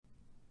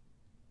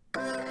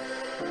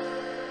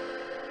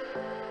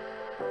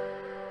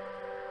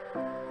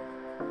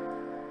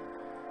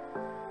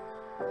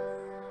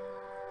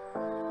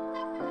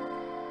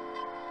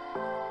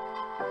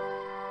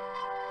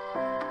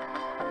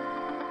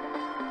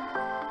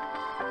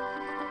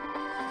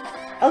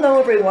Hello,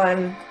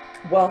 everyone.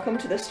 Welcome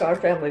to the Star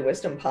Family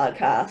Wisdom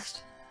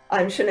Podcast.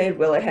 I'm Sinead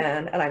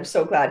Willihan, and I'm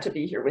so glad to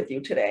be here with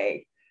you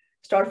today.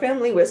 Star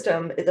Family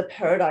Wisdom is a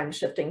paradigm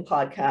shifting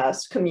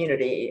podcast,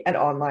 community, and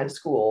online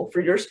school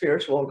for your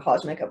spiritual and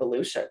cosmic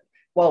evolution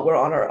while we're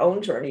on our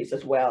own journeys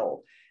as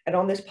well. And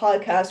on this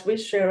podcast, we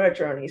share our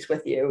journeys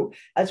with you,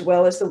 as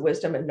well as the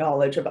wisdom and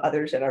knowledge of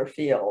others in our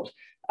field,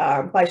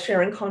 by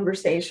sharing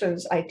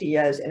conversations,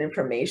 ideas, and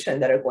information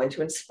that are going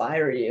to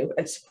inspire you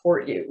and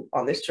support you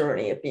on this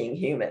journey of being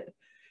human.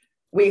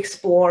 We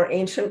explore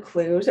ancient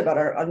clues about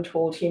our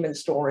untold human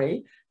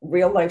story,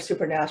 real life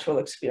supernatural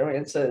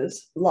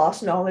experiences,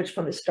 lost knowledge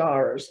from the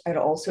stars, and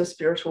also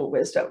spiritual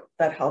wisdom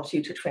that helps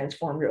you to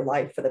transform your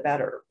life for the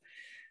better.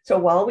 So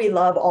while we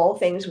love all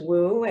things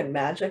woo and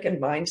magic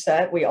and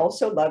mindset, we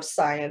also love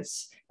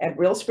science and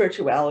real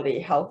spirituality,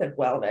 health and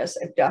wellness,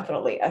 and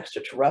definitely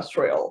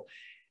extraterrestrial.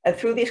 And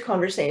through these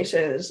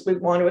conversations, we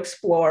want to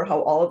explore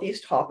how all of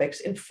these topics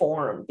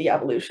inform the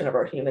evolution of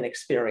our human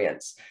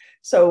experience.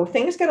 So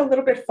things get a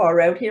little bit far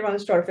out here on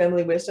Star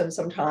Family Wisdom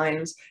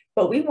sometimes,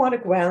 but we want to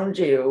ground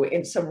you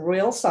in some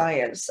real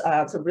science,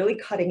 some really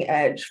cutting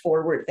edge,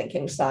 forward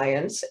thinking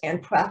science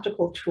and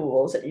practical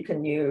tools that you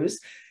can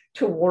use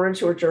towards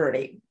your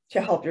journey to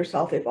help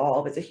yourself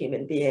evolve as a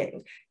human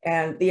being.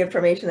 And the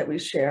information that we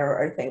share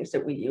are things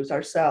that we use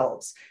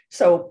ourselves.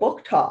 So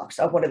book talks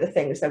are one of the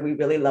things that we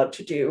really love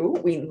to do.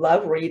 We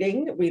love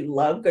reading, we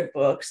love good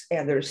books,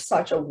 and there's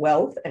such a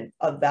wealth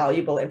of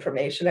valuable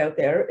information out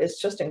there. It's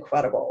just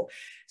incredible.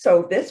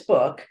 So this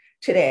book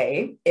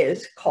today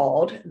is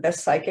called The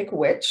Psychic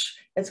Witch.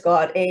 It's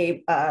got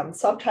a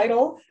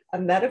subtitle, A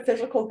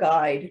Metaphysical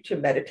Guide to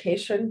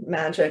Meditation,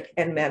 Magic,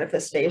 and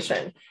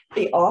Manifestation.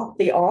 The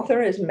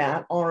author is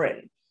Matt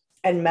Auryn.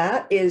 And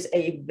Matt is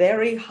a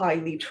very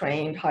highly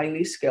trained,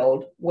 highly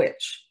skilled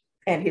witch.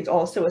 And he's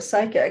also a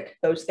psychic.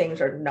 Those things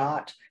are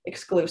not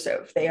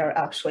exclusive. They are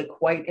actually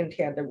quite in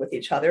tandem with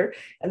each other.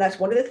 And that's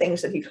one of the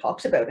things that he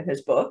talks about in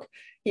his book.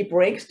 He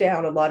breaks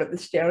down a lot of the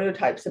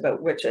stereotypes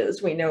about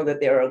witches. We know that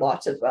there are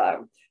lots of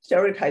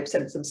stereotypes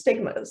and some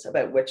stigmas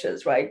about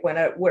witches, right?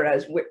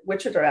 Whereas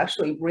witches are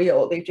actually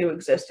real. They do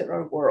exist in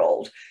our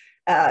world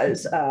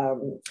as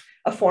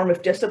a form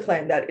of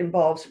discipline that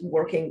involves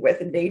working with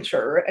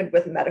nature and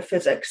with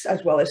metaphysics,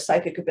 as well as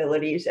psychic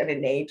abilities and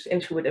innate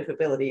intuitive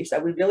abilities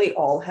that we really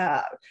all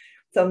have.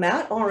 So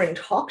Matt Auryn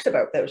talks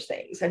about those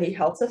things, and he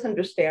helps us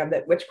understand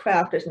that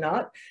witchcraft is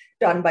not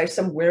done by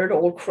some weird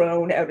old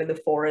crone out in the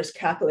forest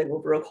cackling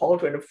over a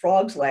cauldron of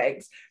frogs'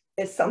 legs.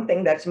 It's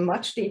something that's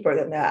much deeper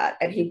than that.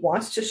 And he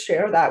wants to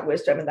share that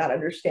wisdom and that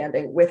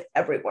understanding with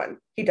everyone.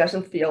 He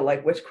doesn't feel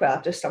like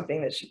witchcraft is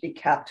something that should be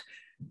kept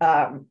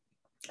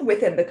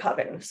within the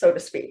coven, so to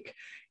speak.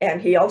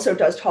 And he also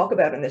does talk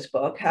about in this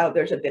book how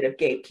there's a bit of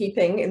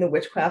gatekeeping in the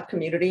witchcraft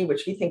community,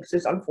 which he thinks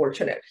is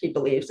unfortunate. He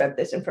believes that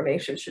this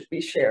information should be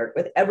shared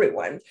with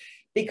everyone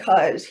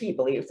because he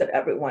believes that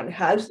everyone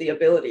has the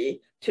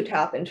ability to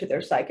tap into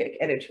their psychic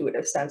and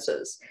intuitive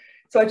senses.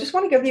 So I just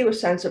want to give you a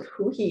sense of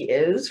who he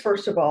is,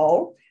 first of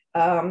all.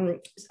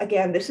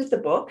 Again, this is the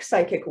book,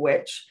 Psychic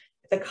Witch.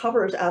 The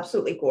cover is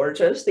absolutely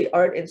gorgeous. The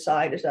art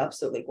inside is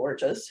absolutely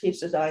gorgeous. He's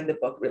designed the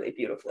book really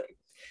beautifully.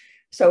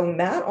 So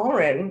Matt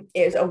Auryn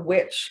is a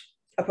witch,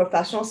 a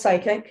professional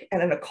psychic,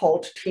 and an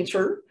occult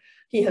teacher.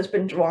 He has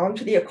been drawn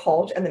to the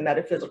occult and the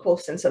metaphysical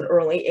since an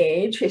early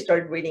age. He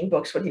started reading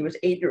books when he was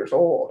 8 years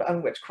old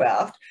on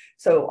witchcraft.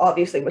 So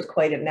obviously it was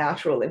quite a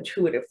natural,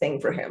 intuitive thing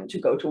for him to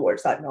go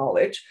towards that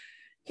knowledge.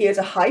 He is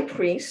a high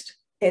priest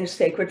in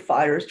Sacred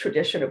Fire's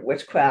tradition of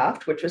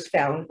witchcraft, which was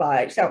founded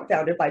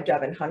by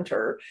Devin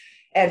Hunter.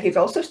 And he's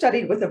also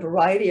studied with a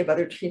variety of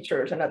other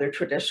teachers and other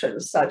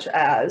traditions, such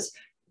as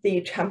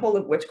the Temple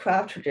of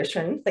Witchcraft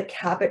tradition, the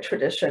Cabot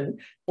tradition,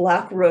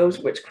 Black Rose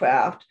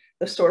witchcraft,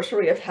 the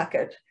sorcery of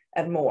Hecate,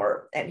 and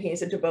more. And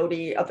he's a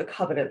devotee of the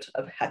Covenant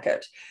of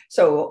Hecate.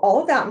 So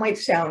all of that might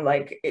sound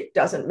like it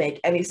doesn't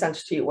make any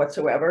sense to you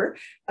whatsoever.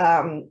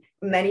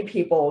 Many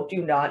people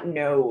do not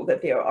know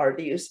that there are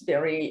these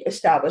very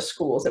established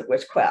schools of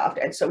witchcraft.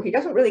 And so he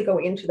doesn't really go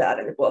into that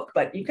in the book,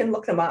 but you can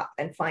look them up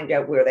and find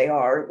out where they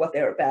are, what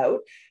they're about.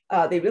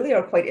 They really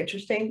are quite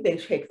interesting. They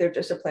take their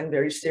discipline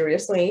very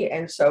seriously.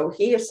 And so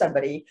he is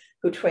somebody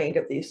who trained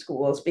at these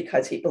schools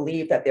because he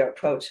believed that their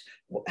approach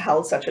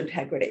held such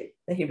integrity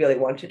that he really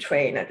wanted to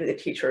train under the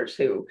teachers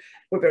who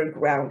were very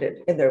grounded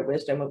in their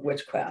wisdom of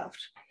witchcraft.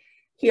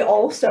 He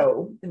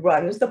also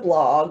runs the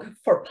blog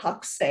For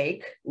Puck's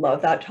Sake,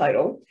 love that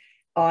title,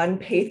 on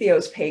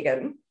Patheos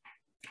Pagan.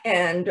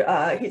 And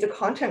he's a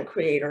content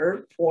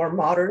creator for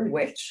Modern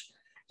Witch.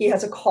 He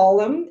has a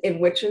column in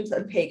Witches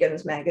and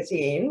Pagans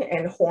magazine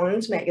and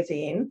Horns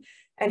magazine.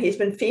 And he's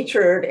been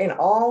featured in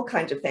all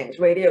kinds of things,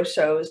 radio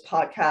shows,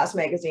 podcasts,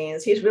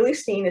 magazines. He's really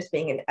seen as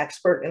being an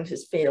expert in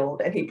his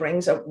field, and he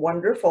brings a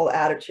wonderful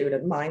attitude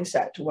and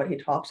mindset to what he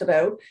talks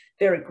about.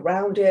 Very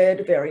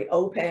grounded, very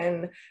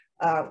open,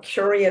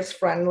 curious,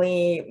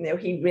 friendly.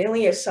 He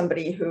really is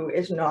somebody who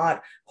is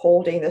not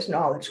holding this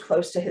knowledge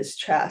close to his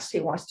chest. He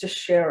wants to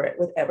share it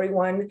with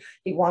everyone.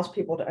 He wants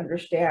people to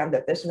understand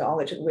that this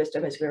knowledge and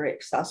wisdom is very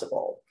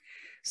accessible.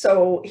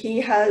 So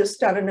he has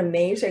done an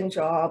amazing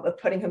job of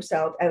putting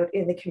himself out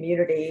in the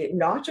community,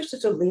 not just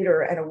as a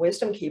leader and a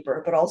wisdom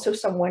keeper, but also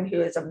someone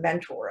who is a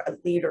mentor, a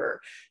leader,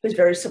 who's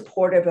very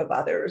supportive of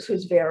others,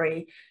 who's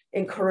very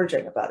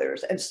encouraging of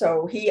others. And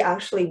so he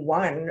actually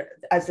won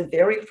as the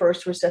very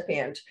first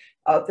recipient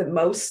of the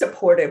Most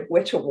Supportive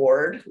Witch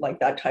Award, like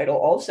that title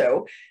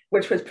also,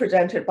 which was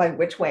presented by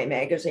Witchway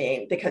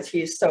magazine, because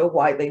he's so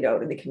widely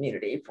known in the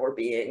community for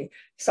being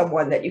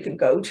someone that you can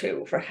go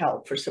to for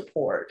help, for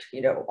support,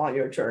 on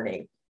your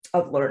journey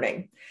of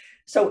learning.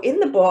 So in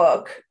the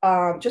book,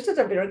 just as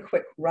a very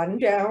quick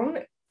rundown,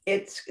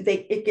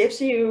 it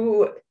gives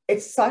you,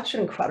 it's such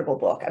an incredible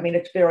book. I mean,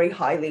 it's very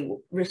highly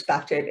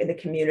respected in the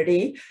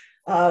community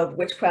of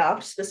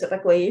witchcraft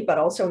specifically, but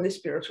also in the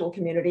spiritual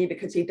community,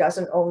 because he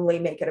doesn't only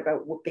make it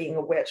about being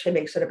a witch, he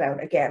makes it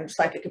about, again,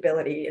 psychic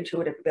ability,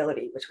 intuitive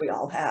ability, which we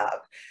all have.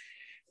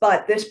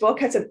 But this book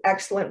has an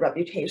excellent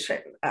reputation.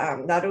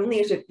 Not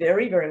only is it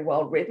very, very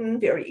well written,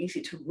 very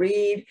easy to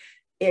read,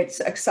 it's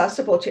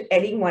accessible to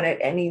anyone at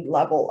any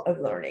level of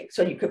learning.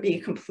 So you could be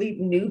a complete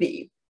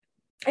newbie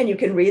and you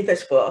can read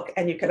this book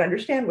and you can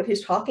understand what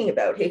he's talking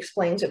about. He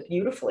explains it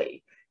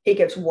beautifully. He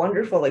gives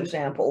wonderful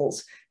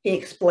examples. He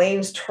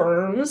explains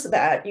terms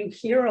that you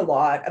hear a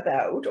lot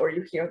about, or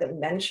you hear them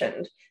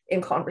mentioned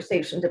in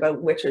conversations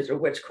about witches or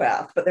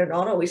witchcraft, but they're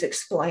not always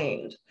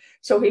explained.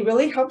 So he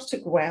really helps to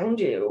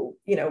ground you,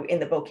 in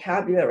the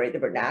vocabulary, the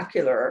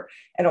vernacular,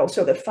 and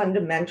also the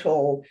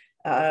fundamental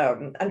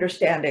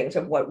understandings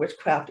of what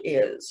witchcraft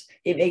is.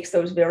 He makes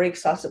those very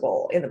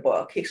accessible in the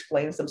book. He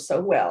explains them so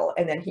well.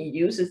 And then he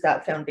uses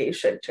that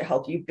foundation to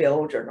help you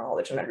build your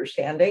knowledge and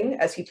understanding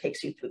as he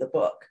takes you through the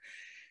book.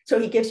 So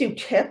he gives you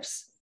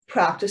tips,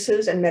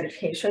 practices, and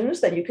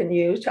meditations that you can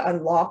use to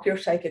unlock your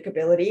psychic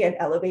ability and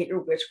elevate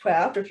your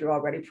witchcraft if you're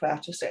already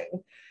practicing.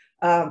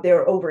 There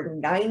are over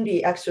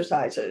 90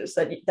 exercises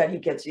that he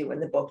gives you in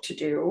the book to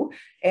do.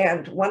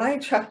 And when I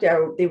checked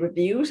out the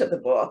reviews of the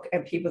book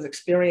and people's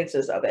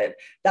experiences of it,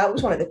 that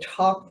was one of the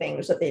top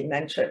things that they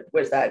mentioned,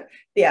 was that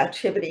the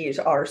activities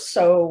are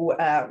so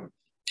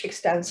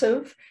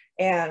extensive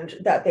and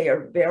that they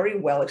are very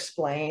well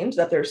explained,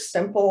 that they're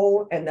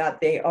simple, and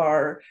that they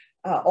are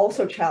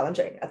also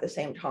challenging at the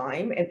same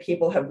time. And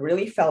people have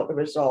really felt the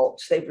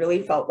results. They've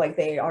really felt like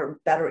they are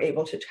better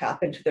able to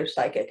tap into their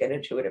psychic and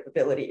intuitive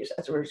abilities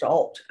as a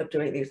result of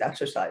doing these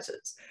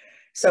exercises.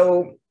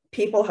 So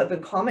people have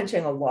been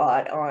commenting a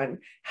lot on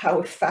how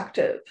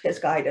effective his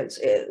guidance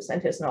is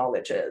and his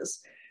knowledge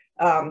is.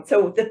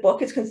 So the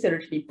book is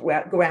considered to be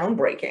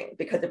groundbreaking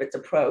because of its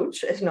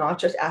approach. It's not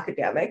just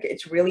academic,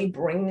 it's really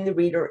bringing the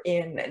reader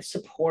in and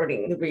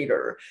supporting the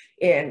reader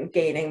in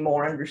gaining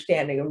more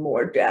understanding and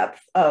more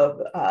depth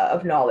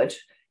of knowledge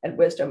and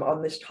wisdom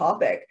on this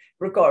topic,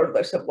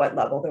 regardless of what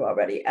level they're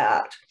already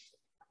at.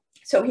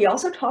 So he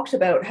also talks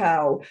about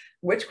how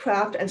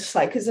witchcraft and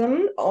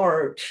psychism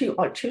are two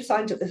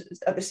sides of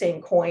the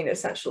same coin,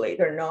 essentially.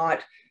 They're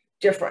not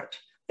different.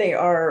 They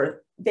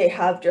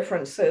have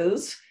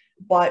differences,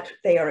 but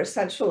they are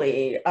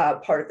essentially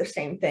part of the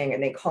same thing,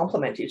 and they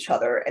complement each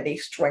other and they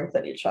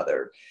strengthen each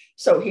other.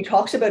 So he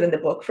talks about in the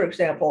book, for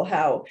example,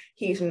 how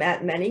he's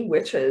met many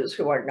witches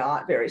who are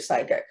not very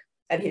psychic,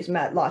 and he's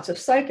met lots of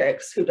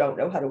psychics who don't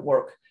know how to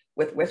work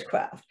with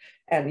witchcraft,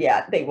 and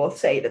yet they will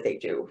say that they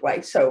do,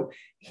 right? So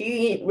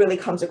he really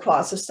comes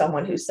across as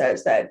someone who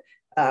says that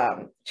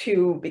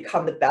to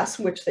become the best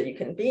witch that you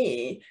can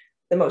be,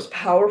 the most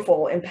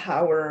powerful,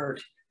 empowered,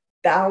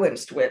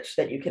 balanced witch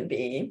that you can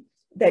be,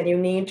 then you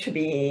need to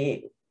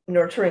be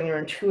nurturing your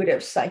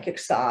intuitive psychic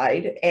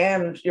side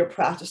and your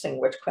practicing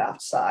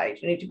witchcraft side.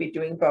 You need to be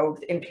doing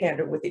both in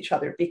tandem with each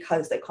other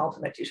because they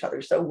complement each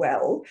other so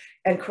well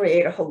and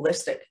create a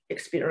holistic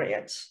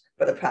experience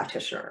for the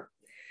practitioner.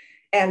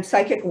 And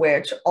Psychic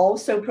Witch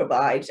also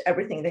provides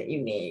everything that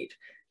you need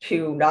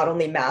to not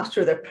only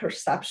master the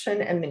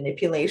perception and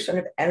manipulation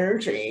of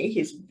energy,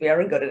 he's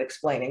very good at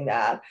explaining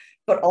that,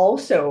 but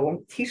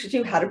also teaches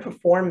you how to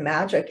perform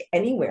magic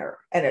anywhere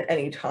and at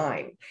any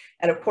time.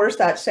 And of course,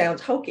 that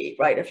sounds hokey,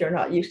 right? If you're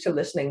not used to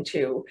listening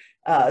to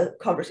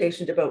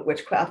conversations about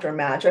witchcraft or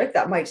magic,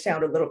 that might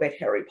sound a little bit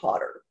Harry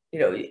Potter.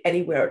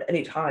 Anywhere at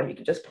any time, you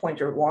can just point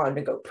your wand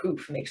and go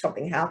poof, make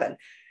something happen.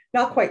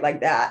 Not quite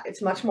like that.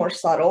 It's much more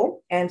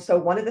subtle. And so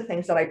one of the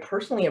things that I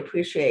personally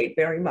appreciate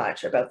very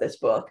much about this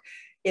book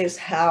is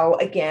how,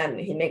 again,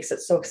 he makes it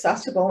so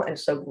accessible and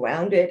so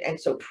grounded and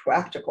so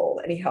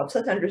practical. And he helps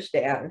us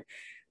understand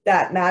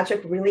that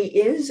magic really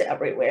is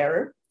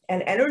everywhere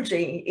and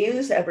energy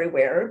is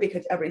everywhere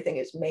because everything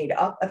is made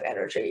up of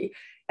energy,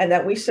 and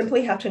that we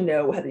simply have to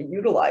know how to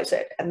utilize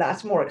it. And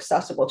that's more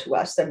accessible to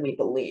us than we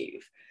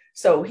believe.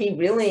 So he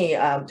really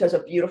does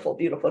a beautiful,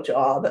 beautiful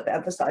job of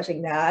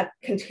emphasizing that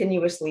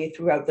continuously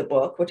throughout the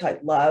book, which I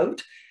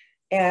loved.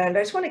 And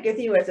I just want to give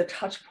you as a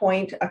touch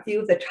point a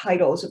few of the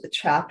titles of the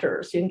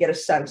chapters so you can get a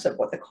sense of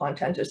what the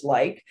content is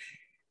like.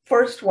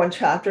 First, one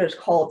chapter is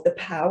called The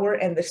Power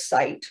and the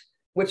Sight,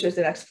 which is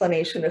an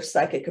explanation of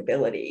psychic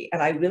ability.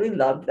 And I really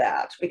love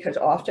that because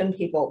often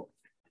people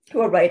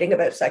who are writing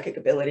about psychic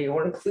ability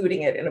or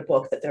including it in a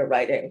book that they're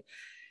writing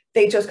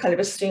they just kind of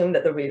assume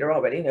that the reader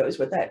already knows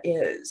what that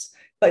is.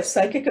 But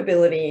psychic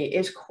ability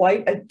is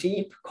quite a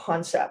deep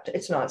concept.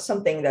 It's not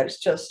something that's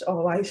just,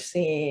 oh, I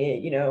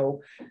see,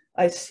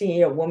 I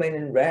see a woman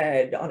in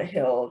red on a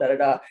hill, da da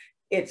da.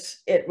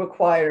 It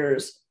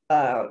requires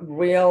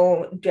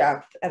real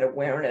depth and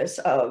awareness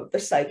of the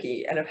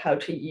psyche and of how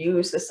to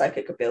use the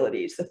psychic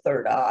abilities, the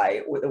third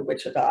eye, or the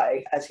witch's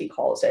eye, as he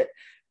calls it.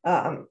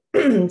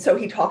 So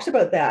he talks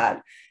about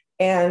that.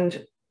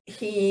 And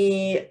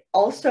he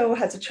also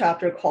has a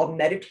chapter called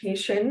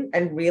Meditation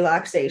and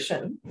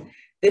Relaxation.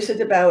 This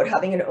is about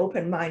having an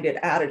open-minded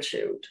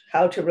attitude,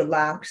 how to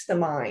relax the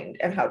mind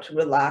and how to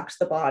relax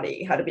the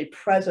body, how to be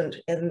present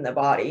in the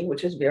body,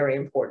 which is very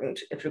important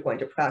if you're going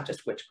to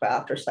practice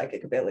witchcraft or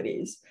psychic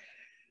abilities.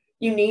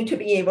 You need to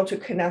be able to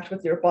connect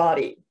with your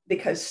body,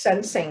 because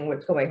sensing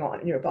what's going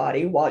on in your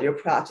body while you're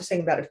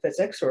practicing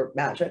metaphysics or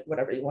magic,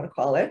 whatever you want to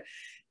call it,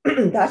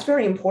 that's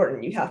very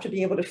important. You have to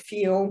be able to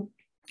feel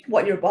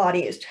what your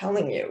body is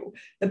telling you.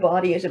 The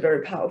body is a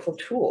very powerful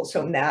tool.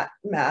 So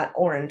Matt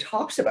Oren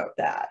talks about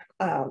that.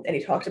 And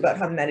he talks about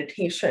how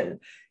meditation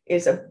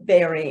is a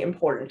very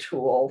important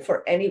tool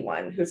for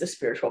anyone who's a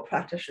spiritual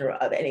practitioner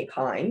of any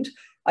kind.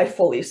 I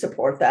fully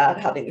support that,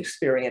 having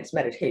experienced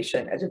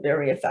meditation as a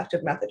very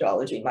effective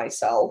methodology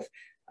myself.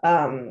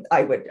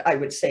 I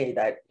would say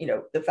that,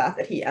 the fact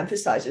that he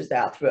emphasizes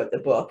that throughout the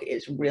book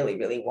is really,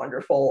 really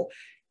wonderful.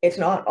 It's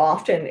not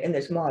often in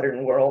this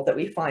modern world that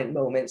we find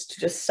moments to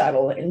just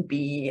settle and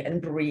be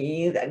and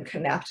breathe and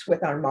connect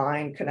with our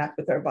mind, connect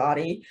with our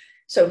body.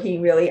 So he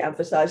really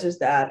emphasizes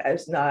that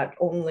as not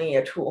only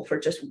a tool for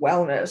just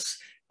wellness,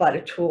 but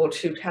a tool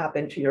to tap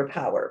into your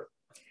power.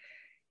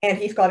 And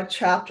he's got a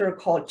chapter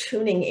called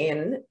Tuning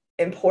In,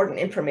 Important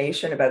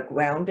Information about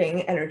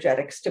Grounding,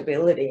 Energetic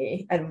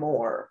Stability, and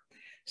more.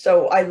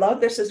 So I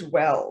love this as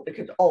well,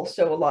 because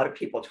also a lot of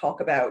people talk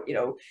about,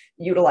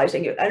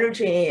 utilizing your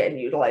energy and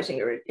utilizing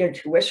your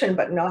intuition,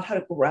 but not how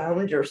to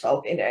ground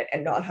yourself in it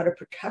and not how to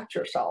protect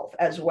yourself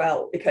as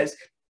well, because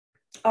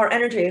our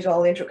energy is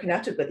all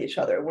interconnected with each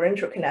other. We're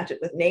interconnected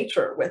with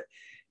nature, with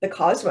the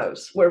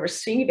cosmos. We're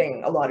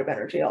receiving a lot of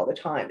energy all the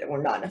time that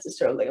we're not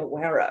necessarily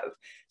aware of.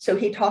 So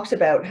he talks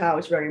about how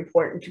it's very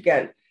important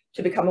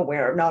to become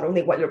aware of not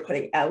only what you're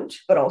putting out,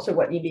 but also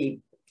what you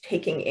need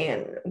taking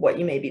in, what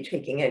you may be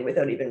taking in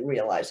without even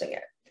realizing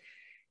it.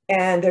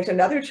 And there's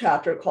another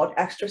chapter called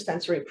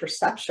Extrasensory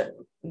Perception,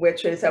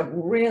 which is a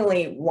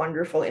really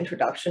wonderful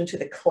introduction to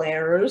the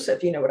clairs,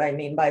 if you know what I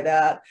mean by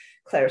that.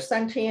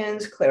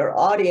 Clairsentience,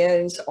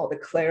 clairaudience, all the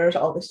clairs,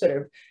 all the sort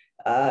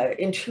of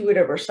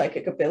intuitive or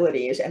psychic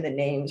abilities and the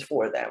names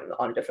for them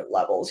on different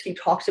levels. He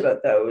talks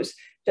about those,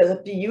 does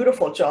a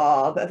beautiful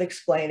job of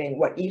explaining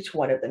what each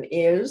one of them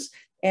is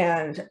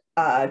and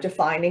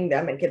defining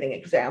them and giving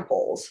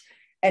examples.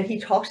 And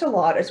he talks a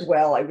lot as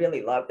well, I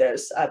really love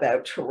this,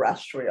 about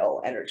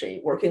terrestrial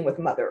energy, working with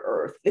Mother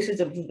Earth. This is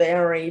a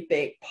very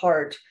big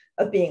part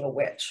of being a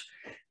witch.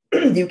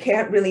 You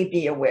can't really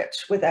be a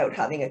witch without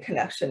having a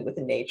connection with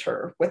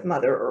nature, with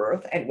Mother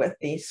Earth, and with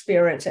the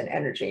spirits and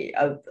energy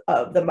of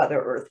the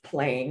Mother Earth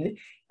plane.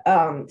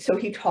 So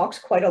he talks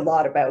quite a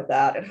lot about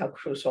that and how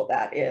crucial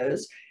that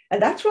is.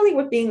 And that's really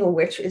what being a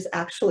witch is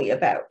actually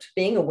about.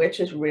 Being a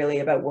witch is really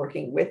about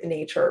working with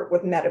nature,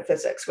 with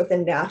metaphysics, with the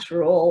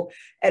natural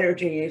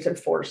energies and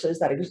forces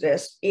that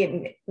exist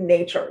in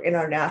nature, in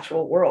our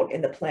natural world,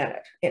 in the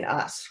planet, in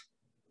us.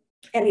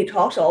 And he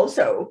talks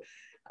also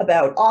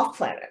about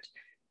off-planet,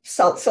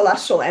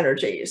 celestial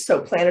energies, so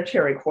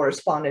planetary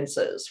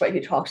correspondences, right? He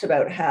talks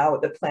about how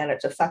the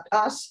planets affect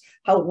us,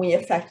 how we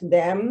affect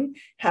them,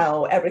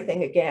 how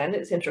everything, again,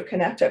 is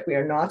interconnected. We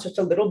are not just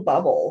a little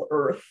bubble,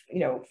 Earth,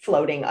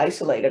 floating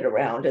isolated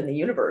around in the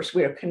universe.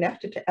 We are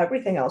connected to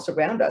everything else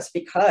around us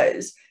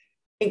because,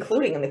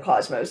 including in the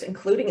cosmos,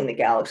 including in the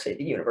galaxy,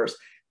 the universe,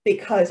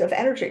 because of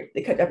energy,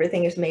 because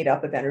everything is made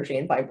up of energy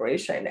and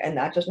vibration, and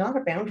that does not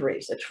have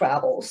boundaries, it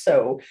travels.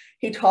 So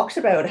he talks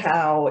about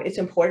how it's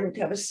important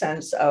to have a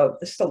sense of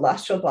the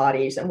celestial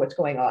bodies and what's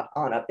going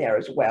on up there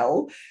as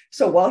well.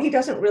 So while he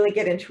doesn't really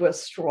get into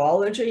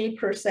astrology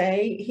per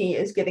se, he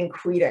is giving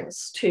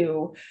credence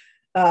to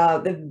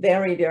the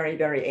very, very,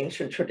 very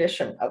ancient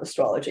tradition of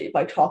astrology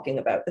by talking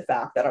about the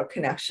fact that our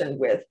connection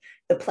with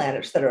the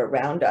planets that are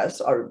around us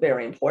are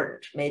very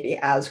important, maybe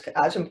as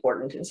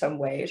important in some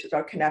ways as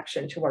our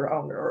connection to our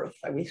own Earth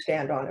that we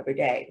stand on every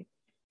day.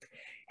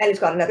 And he's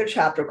got another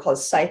chapter called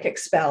Psychic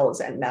Spells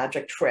and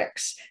Magic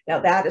Tricks. Now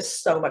that is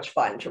so much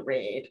fun to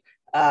read.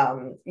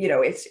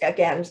 It's,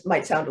 again,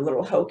 might sound a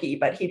little hokey,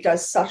 but he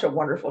does such a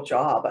wonderful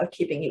job of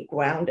keeping you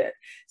grounded.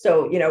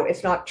 So,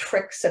 it's not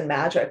tricks and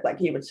magic like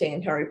you would see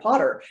in Harry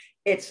Potter.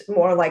 It's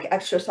more like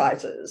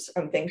exercises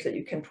and things that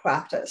you can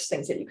practice,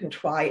 things that you can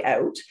try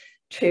out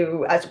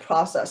as a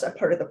process, a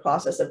part of the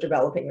process of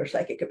developing your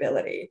psychic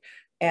ability.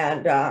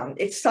 And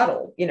it's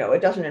subtle,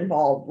 it doesn't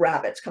involve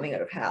rabbits coming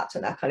out of hats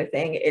and that kind of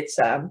thing. It's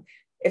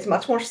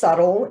much more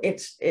subtle.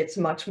 It's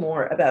much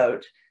more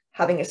about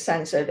having a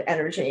sense of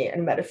energy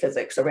and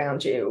metaphysics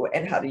around you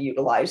and how to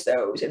utilize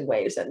those in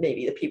ways that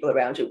maybe the people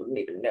around you wouldn't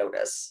even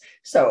notice.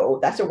 So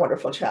that's a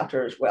wonderful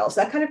chapter as well.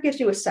 So that kind of gives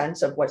you a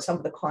sense of what some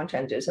of the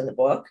content is in the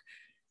book.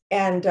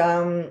 And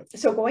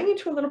so going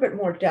into a little bit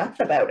more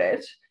depth about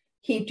it,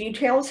 he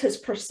details his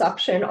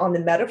perception on the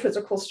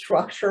metaphysical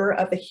structure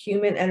of the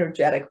human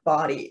energetic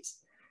bodies,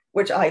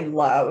 which I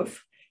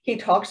love. He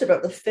talks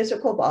about the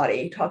physical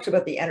body, talks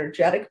about the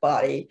energetic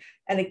body,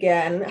 and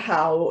again,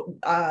 how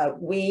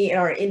we in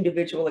our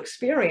individual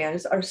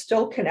experience are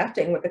still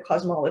connecting with the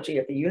cosmology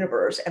of the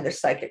universe and the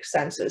psychic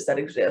senses that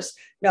exist,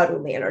 not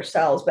only in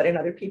ourselves, but in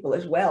other people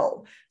as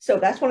well. So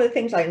that's one of the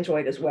things I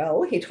enjoyed as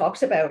well. He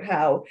talks about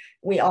how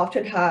we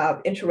often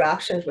have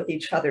interactions with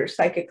each other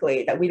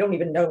psychically that we don't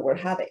even know we're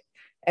having.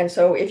 And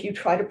so if you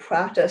try to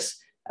practice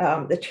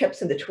the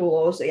tips and the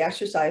tools, the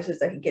exercises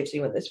that he gives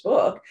you in this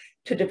book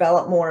to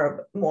develop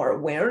more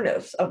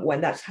awareness of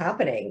when that's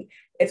happening,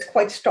 it's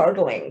quite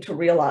startling to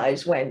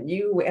realize when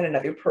you and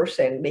another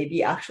person may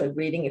be actually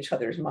reading each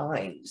other's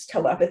minds.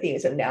 Telepathy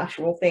is a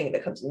natural thing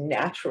that comes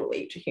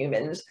naturally to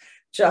humans,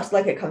 just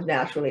like it comes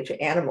naturally to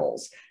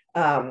animals.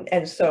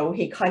 And so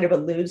he kind of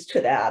alludes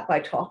to that by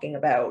talking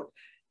about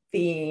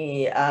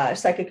the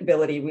psychic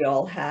ability we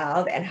all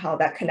have and how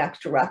that connects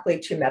directly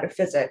to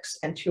metaphysics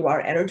and to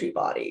our energy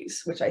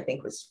bodies, which I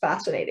think was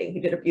fascinating. He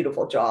did a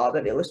beautiful job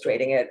of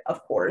illustrating it,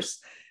 of course.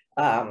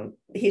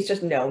 He's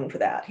just known for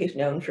that. He's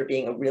known for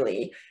being a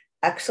really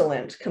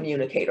excellent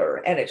communicator,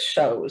 and it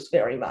shows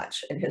very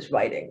much in his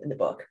writing in the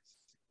book.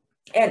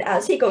 And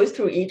as he goes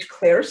through each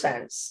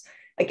clairsense,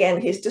 again,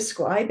 he's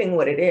describing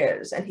what it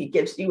is, and he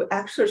gives you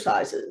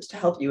exercises to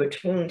help you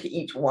attune to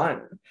each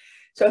one.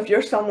 So if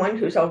you're someone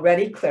who's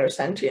already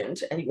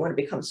clairsentient and you want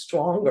to become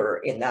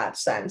stronger in that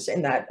sense,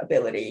 in that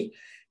ability,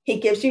 he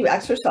gives you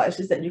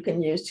exercises that you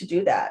can use to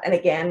do that. And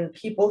again,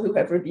 people who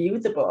have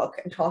reviewed the book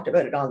and talked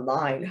about it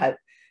online have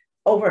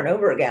over and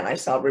over again, I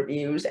saw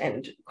reviews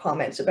and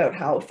comments about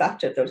how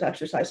effective those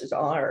exercises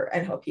are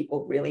and how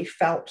people really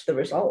felt the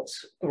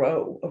results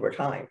grow over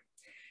time.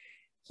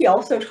 He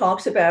also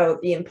talks about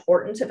the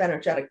importance of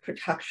energetic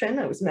protection.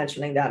 I was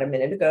mentioning that a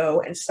minute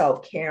ago, and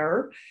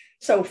self-care.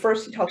 So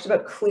first he talks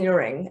about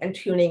clearing and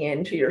tuning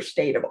into your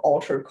state of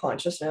altered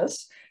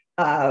consciousness,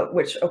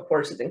 which of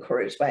course is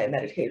encouraged by a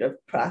meditative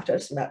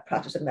practice,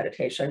 practice of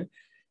meditation.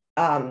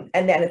 And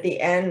then at the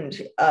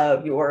end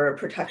of your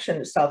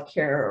protection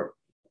self-care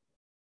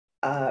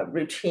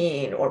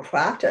routine or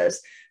practice,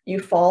 you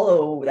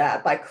follow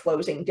that by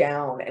closing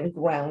down and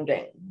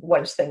grounding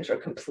once things are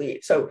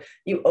complete. So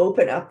you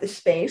open up the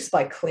space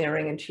by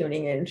clearing and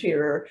tuning into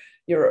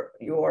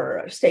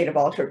your state of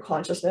altered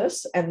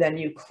consciousness, and then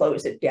you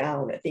close it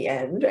down at the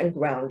end and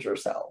ground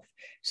yourself.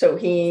 So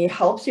he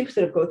helps you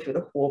sort of go through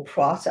the whole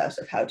process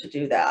of how to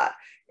do that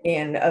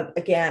in a,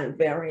 again,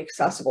 very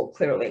accessible,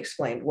 clearly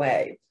explained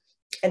way.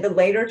 And the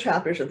later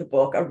chapters of the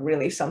book are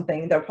really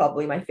something. They're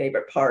probably my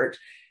favorite part.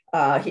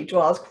 He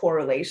draws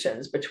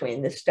correlations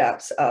between the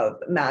steps of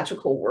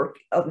magical work,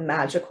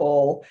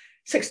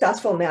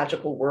 successful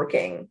magical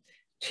working,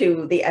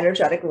 to the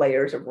energetic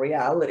layers of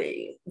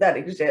reality that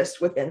exist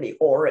within the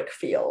auric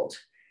field.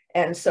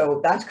 And so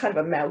that's kind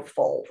of a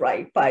mouthful,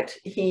 right? But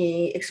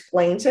he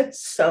explains it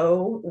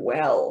so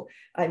well.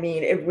 I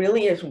mean, it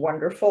really is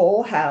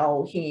wonderful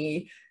how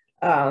he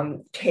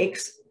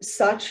takes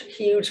such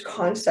huge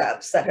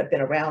concepts that have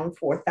been around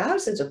for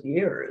thousands of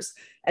years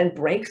and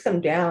breaks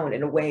them down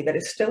in a way that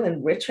is still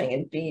enriching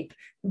and deep,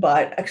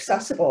 but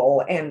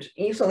accessible and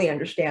easily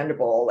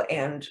understandable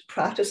and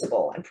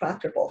practicable and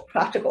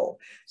practical.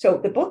 So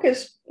the book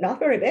is not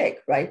very big,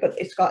 right? But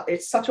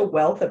it's such a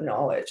wealth of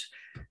knowledge.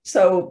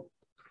 So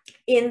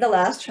in the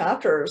last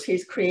chapters,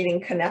 he's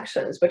creating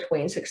connections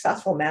between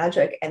successful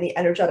magic and the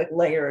energetic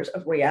layers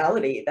of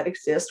reality that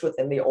exist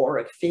within the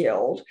auric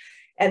field.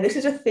 And this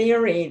is a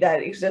theory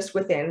that exists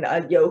within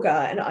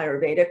yoga and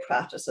Ayurvedic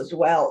practice as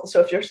well. So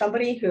if you're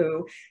somebody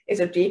who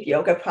is a deep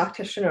yoga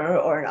practitioner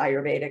or an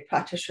Ayurvedic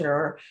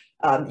practitioner,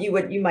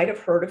 you might have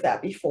heard of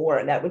that before,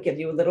 and that would give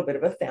you a little bit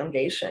of a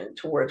foundation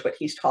towards what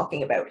he's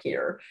talking about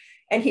here.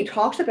 And he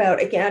talks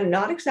about, again,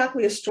 not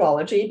exactly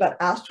astrology, but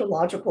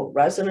astrological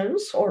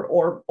resonance or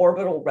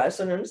orbital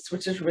resonance,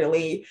 which is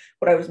really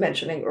what I was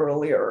mentioning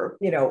earlier,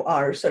 you know,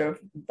 our sort of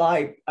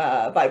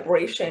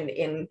vibration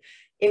in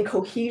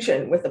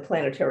cohesion with the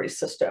planetary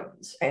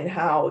systems, and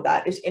how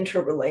that is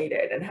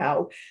interrelated, and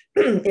how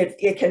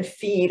it can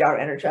feed our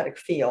energetic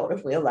field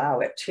if we allow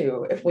it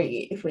to, if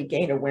we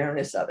gain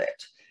awareness of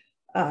it,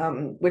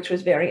 which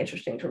was very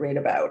interesting to read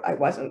about. I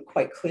wasn't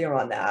quite clear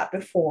on that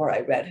before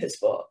I read his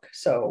book.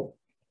 So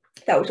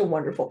that was a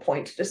wonderful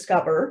point to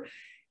discover.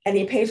 And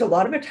he pays a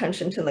lot of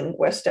attention to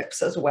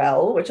linguistics as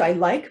well, which I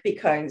like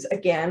because,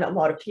 again, a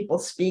lot of people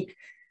speak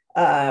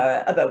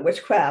about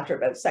witchcraft or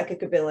about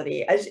psychic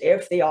ability as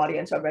if the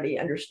audience already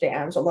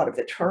understands a lot of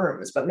the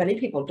terms, but many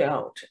people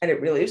don't. And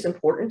it really is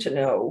important to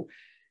know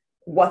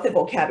what the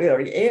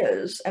vocabulary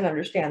is and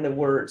understand the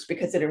words,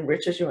 because it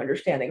enriches your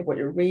understanding of what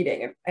you're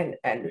reading and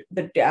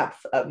the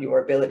depth of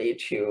your ability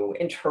to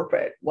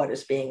interpret what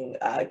is being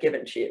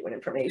given to you in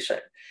information.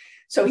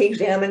 So he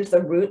examines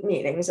the root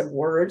meanings of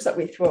words that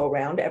we throw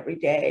around every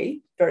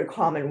day, very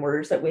common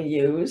words that we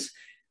use,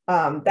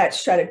 that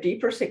shed a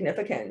deeper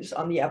significance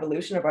on the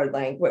evolution of our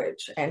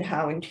language and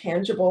how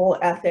intangible,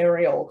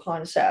 ethereal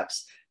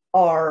concepts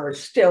are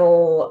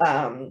still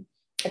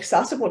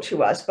accessible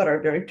to us, but are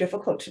very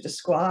difficult to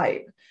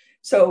describe.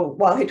 So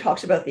while he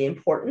talks about the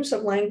importance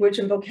of language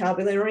and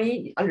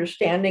vocabulary,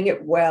 understanding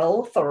it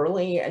well,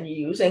 thoroughly, and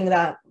using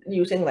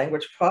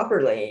language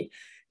properly,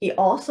 he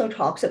also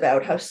talks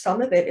about how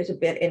some of it is a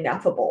bit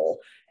ineffable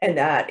and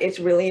that it's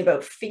really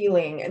about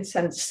feeling and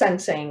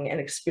sensing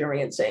and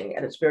experiencing,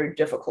 and it's very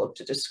difficult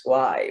to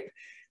describe.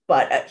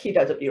 But he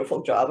does a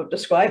beautiful job of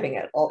describing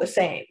it all the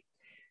same.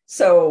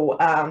 So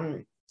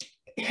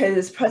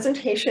his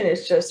presentation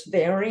is just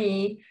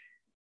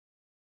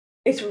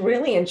it's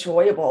really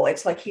enjoyable.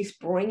 It's like he's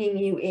bringing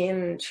you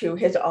into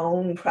his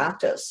own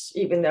practice,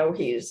 even though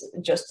he's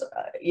just,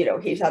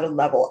 he's at a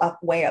level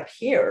way up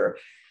here.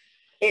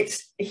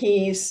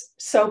 He's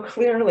so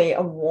clearly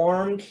a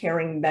warm,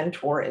 caring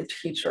mentor and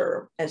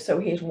teacher. And so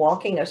he's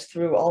walking us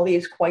through all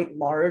these quite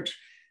large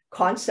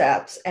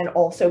concepts and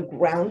also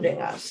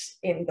grounding us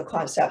in the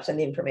concepts and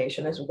the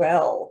information as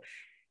well,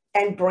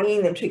 and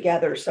bringing them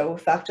together so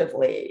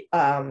effectively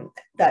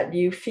that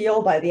you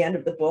feel by the end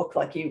of the book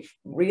like you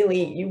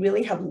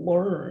really have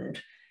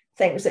learned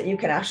things that you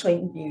can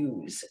actually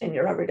use in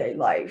your everyday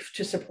life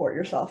to support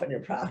yourself in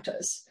your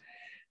practice.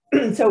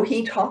 So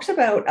he talks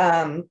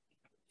about,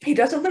 he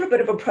does a little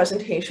bit of a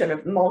presentation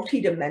of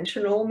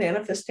multidimensional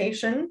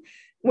manifestation,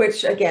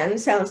 which again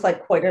sounds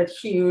like quite a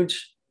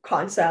huge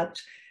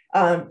concept.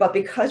 But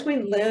because we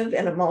live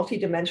in a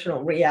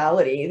multidimensional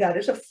reality, that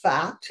is a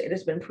fact. It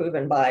has been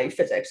proven by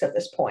physics at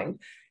this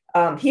point.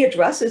 He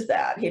addresses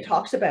that. He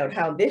talks about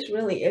how this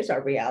really is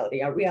our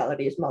reality. Our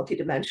reality is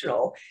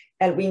multidimensional,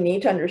 and we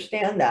need to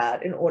understand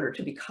that in order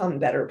to become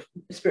better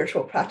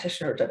spiritual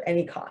practitioners of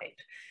any kind.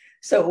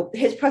 So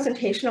his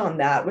presentation on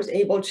that was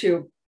able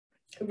to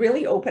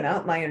really open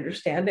up my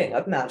understanding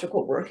of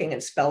magical working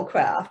and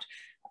spellcraft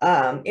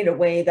in a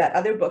way that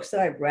other books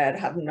that I've read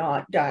have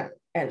not done.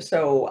 And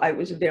so I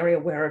was very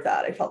aware of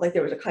that. I felt like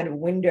there was a kind of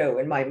window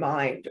in my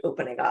mind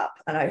opening up.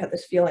 And I had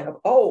this feeling of,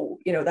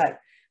 that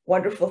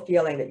wonderful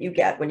feeling that you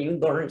get when you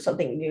learn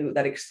something new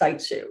that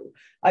excites you.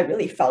 I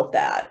really felt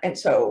that. And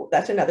so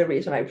that's another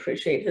reason I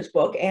appreciate his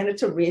book. And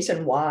it's a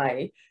reason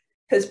why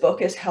his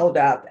book is held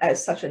up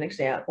as such an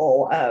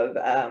example of,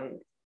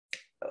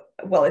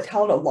 it's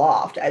held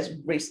aloft as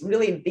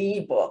really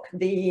the book,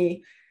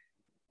 the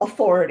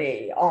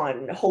authority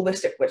on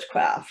holistic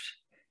witchcraft.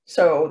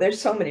 So there's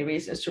so many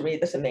reasons to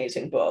read this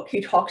amazing book.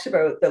 He talks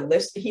about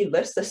he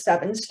lists the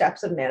 7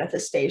 steps of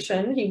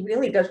manifestation. He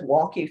really does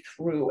walk you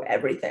through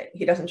everything.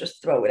 He doesn't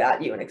just throw it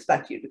at you and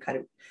expect you to kind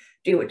of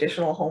do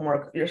additional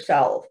homework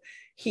yourself.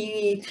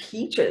 He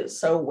teaches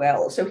so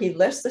well. So he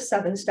lists the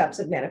 7 steps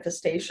of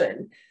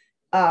manifestation,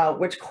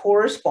 which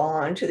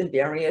correspond to the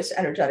various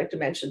energetic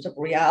dimensions of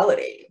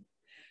reality,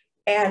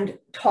 and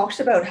talks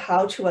about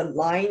how to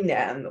align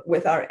them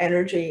with our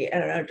energy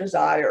and our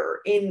desire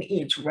in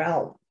each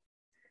realm.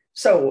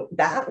 So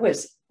that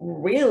was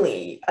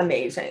really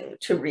amazing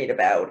to read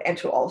about and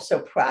to also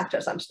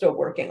practice. I'm still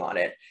working on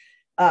it.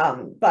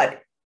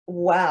 But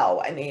wow,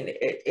 I mean,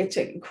 it's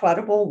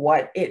incredible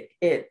what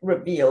it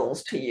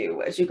reveals to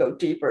you as you go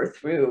deeper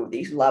through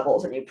these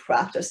levels and you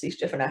practice these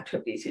different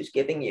activities he's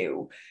giving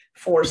you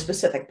for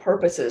specific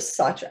purposes,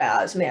 such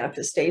as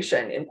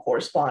manifestation in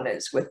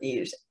correspondence with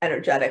these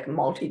energetic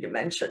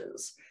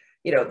multi-dimensions.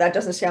 That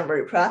doesn't sound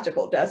very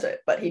practical, does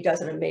it? But he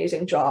does an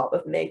amazing job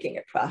of making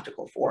it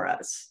practical for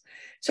us.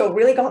 So it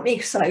really got me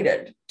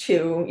excited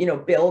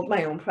to, build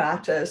my own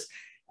practice.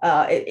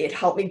 It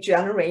helped me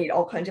generate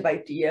all kinds of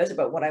ideas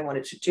about what I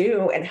wanted to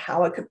do and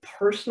how I could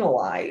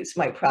personalize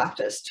my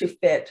practice to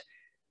fit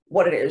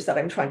what it is that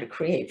I'm trying to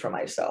create for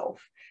myself.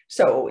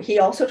 So he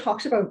also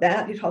talks about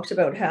that. He talks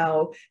about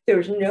how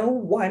there's no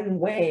one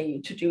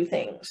way to do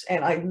things.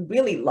 And I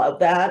really love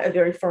that. I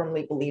very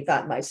firmly believe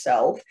that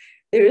myself.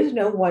 There is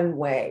no one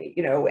way,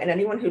 and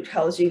anyone who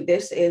tells you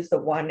this is the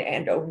one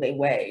and only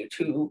way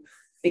to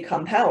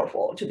become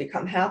powerful, to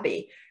become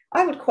happy,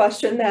 I would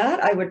question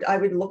that. I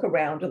would look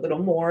around a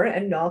little more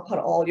and not put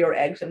all your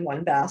eggs in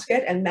one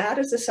basket. And Matt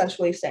is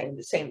essentially saying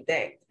the same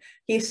thing.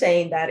 He's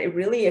saying that it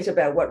really is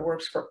about what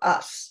works for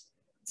us.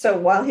 So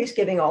while he's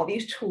giving all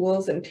these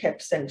tools and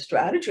tips and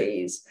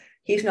strategies,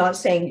 he's not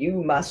saying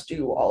you must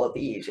do all of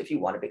these if you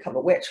want to become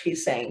a witch.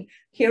 He's saying,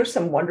 here's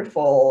some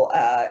wonderful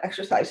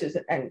exercises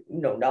and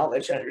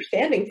knowledge and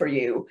understanding for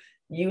you.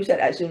 Use it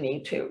as you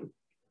need to.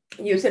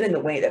 Use it in the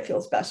way that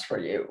feels best for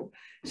you.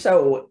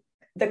 So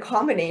the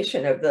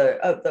combination of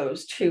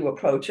those two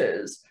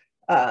approaches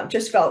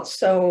just felt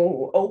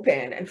so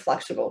open and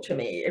flexible to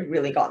me. It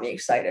really got me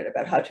excited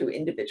about how to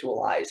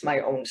individualize my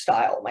own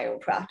style, my own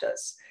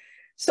practice.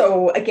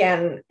 So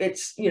again,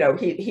 it's,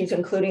 he's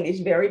including these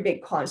very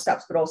big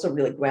concepts, but also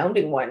really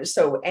grounding ones.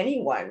 So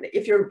anyone,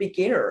 if you're a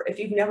beginner, if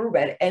you've never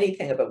read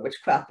anything about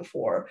witchcraft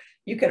before,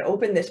 you can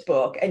open this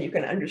book and you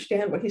can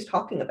understand what he's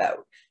talking about.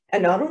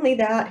 And not only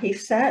that, he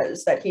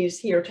says that he's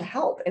here to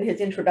help in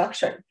his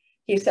introduction.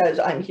 He says,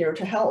 I'm here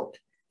to help.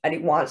 And he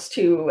wants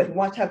to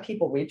have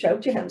people reach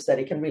out to him so that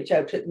he can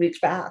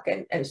reach back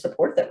and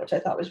support them, which I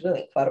thought was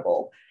really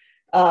incredible.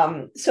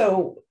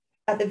 So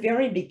at the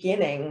very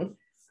beginning,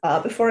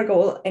 before I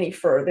go any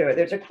further,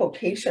 there's a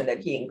quotation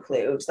that he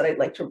includes that I'd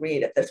like to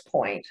read at this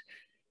point.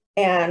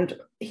 And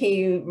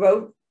he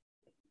wrote,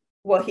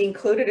 well, he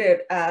included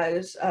it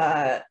as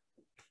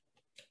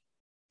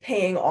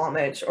paying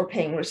homage or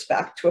paying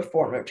respect to a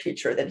former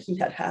teacher that he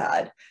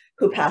had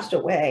who passed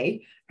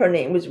away. Her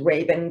name was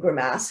Rabin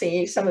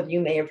Gramasi. Some of you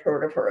may have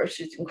heard of her.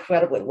 She's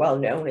incredibly well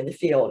known in the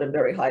field and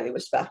very highly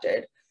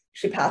respected.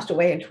 She passed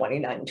away in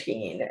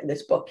 2019, and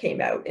this book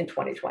came out in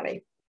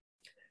 2020.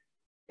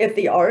 If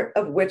the art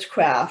of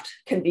witchcraft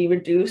can be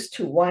reduced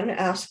to one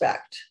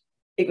aspect,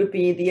 it would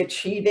be the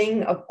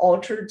achieving of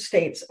altered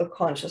states of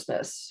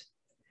consciousness.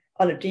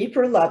 On a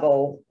deeper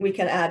level, we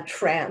can add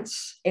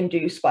trance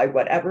induced by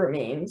whatever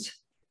means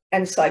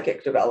and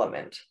psychic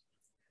development.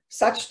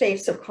 Such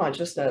states of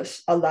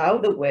consciousness allow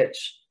the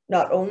witch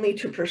not only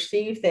to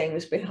perceive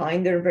things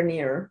behind their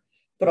veneer,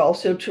 but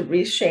also to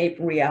reshape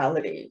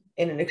reality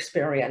in an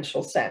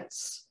experiential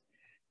sense.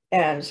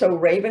 And so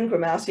Rabin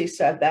Gramasi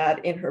said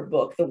that in her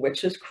book, The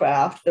Witch's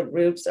Craft, The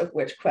Roots of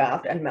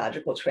Witchcraft and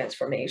Magical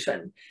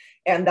Transformation.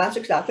 And that's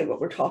exactly what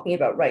we're talking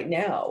about right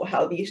now,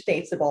 how these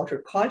states of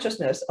altered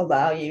consciousness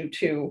allow you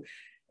to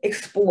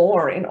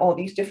explore in all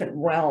these different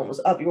realms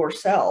of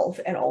yourself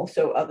and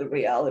also of the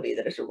reality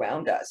that is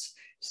around us.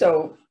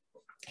 So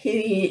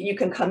you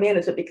can come in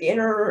as a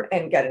beginner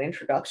and get an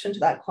introduction to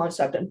that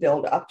concept and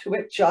build up to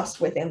it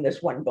just within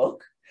this one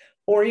book.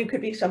 Or you could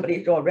be somebody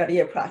who's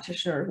already a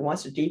practitioner who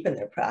wants to deepen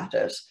their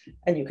practice,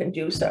 and you can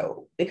do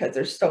so because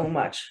there's so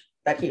much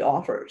that he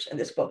offers in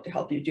this book to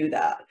help you do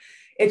that.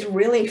 It's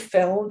really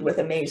filled with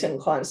amazing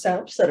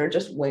concepts that are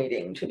just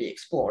waiting to be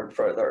explored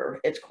further.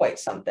 It's quite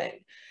something.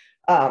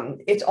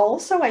 It's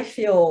also, I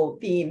feel,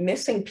 the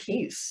missing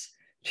piece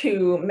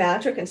to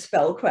magic and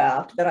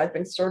spellcraft that I've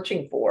been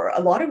searching for.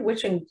 A lot of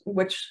witch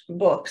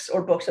books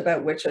or books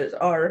about witches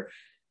are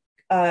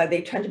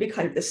they tend to be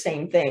kind of the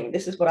same thing.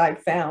 This is what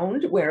I've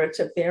found, where it's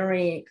a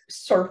very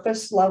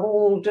surface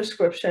level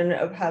description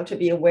of how to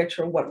be a witch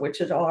or what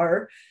witches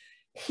are.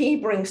 He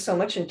brings so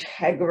much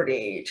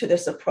integrity to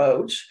this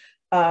approach.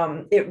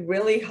 It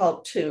really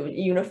helped to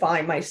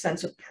unify my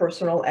sense of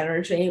personal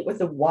energy with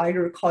the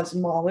wider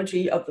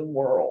cosmology of the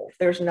world.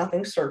 There's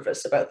nothing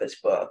surface about this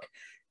book.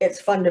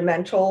 It's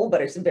fundamental,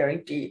 but it's very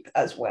deep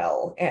as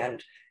well,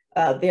 and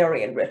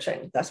very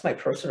enriching. That's my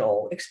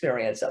personal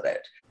experience of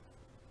it.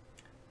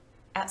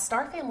 At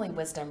Star Family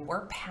Wisdom,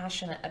 we're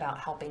passionate about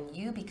helping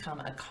you become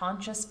a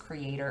conscious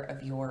creator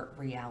of your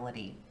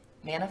reality.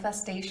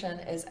 Manifestation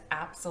is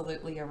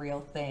absolutely a real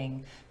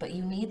thing, but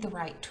you need the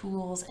right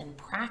tools and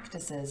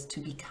practices to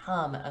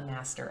become a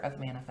master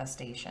of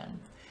manifestation.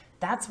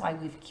 That's why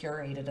we've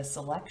curated a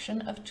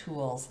selection of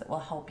tools that will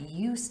help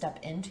you step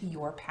into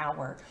your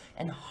power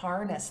and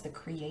harness the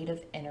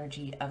creative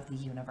energy of the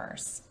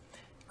universe.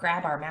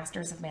 Grab our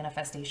Masters of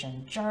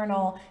Manifestation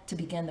journal to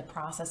begin the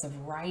process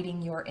of writing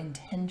your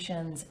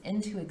intentions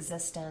into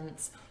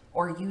existence,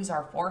 or use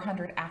our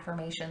 400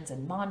 affirmations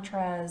and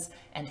mantras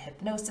and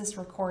hypnosis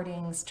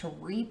recordings to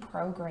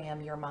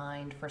reprogram your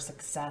mind for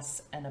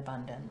success and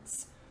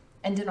abundance.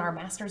 And in our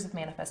Masters of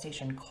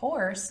Manifestation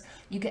course,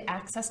 you get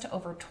access to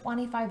over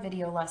 25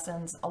 video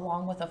lessons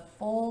along with a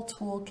full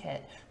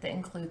toolkit that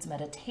includes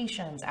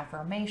meditations,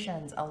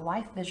 affirmations, a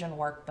life vision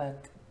workbook,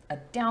 a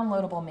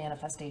downloadable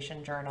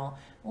manifestation journal,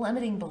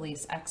 limiting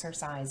beliefs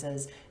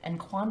exercises, and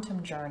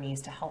quantum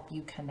journeys to help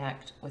you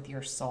connect with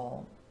your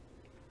soul.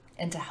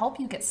 And to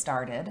help you get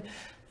started,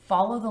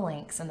 follow the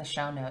links in the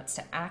show notes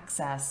to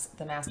access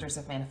the Masters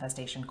of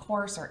Manifestation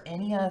course or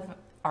any of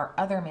our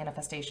other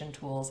manifestation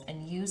tools,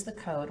 and use the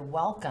code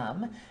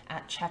WELCOME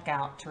at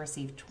checkout to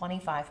receive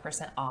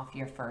 25% off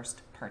your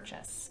first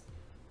purchase.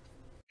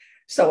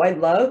 So I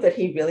love that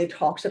he really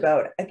talks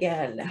about,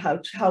 again,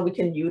 how we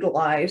can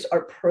utilize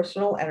our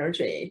personal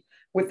energy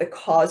with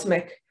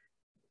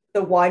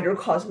the wider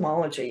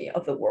cosmology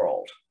of the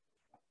world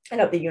and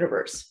of the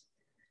universe.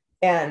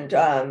 And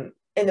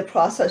in the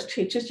process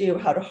teaches you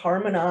how to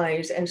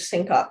harmonize and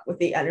sync up with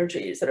the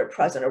energies that are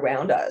present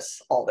around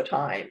us all the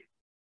time.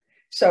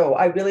 So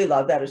I really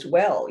love that as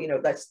well.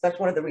 That's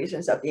one of the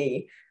reasons that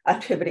the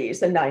activities,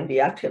 the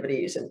 9B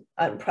activities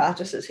and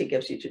practices he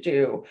gives you to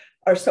do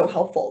are so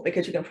helpful,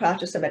 because you can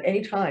practice them at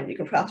any time. You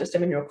can practice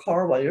them in your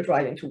car while you're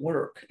driving to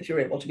work, if you're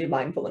able to be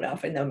mindful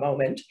enough in the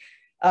moment.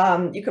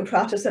 You can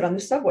practice it on the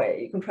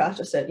subway. You can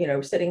practice it,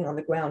 sitting on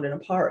the ground in a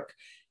park.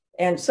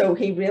 And so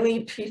he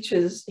really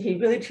teaches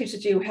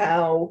you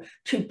how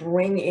to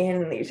bring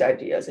in these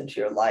ideas into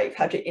your life,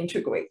 how to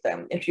integrate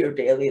them into your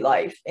daily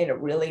life in a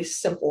really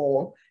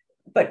simple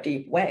but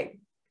deep way.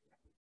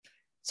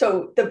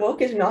 So the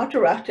book is not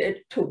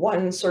directed to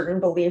one certain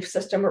belief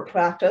system or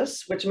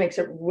practice, which makes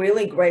it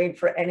really great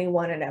for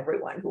anyone and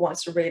everyone who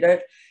wants to read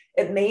it.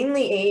 It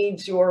mainly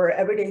aids your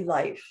everyday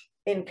life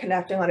in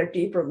connecting on a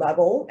deeper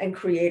level and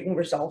creating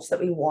results that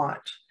we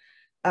want.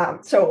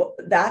 So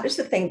that is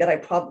the thing that I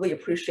probably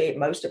appreciate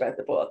most about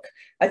the book.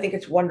 I think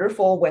it's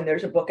wonderful when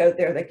there's a book out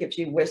there that gives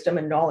you wisdom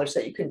and knowledge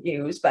that you can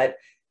use, but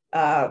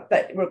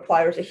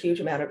requires a huge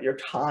amount of your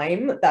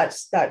time.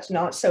 That's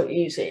not so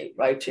easy,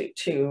 right?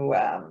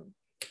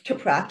 To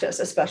practice,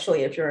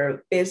 especially if you're a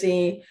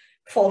busy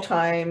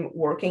full-time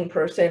working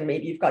person.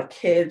 Maybe you've got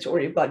kids or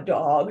you've got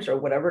dogs or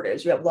whatever it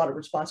is. You have a lot of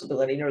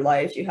responsibility in your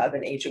life. You have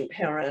an aging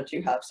parent.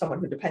 You have someone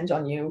who depends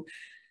on you.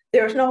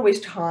 There's not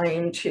always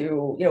time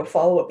to,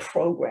 follow a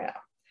program.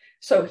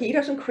 So he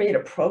doesn't create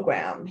a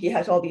program. He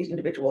has all these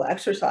individual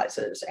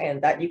exercises,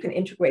 and that you can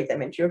integrate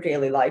them into your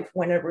daily life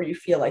whenever you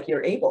feel like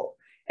you're able.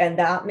 And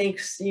that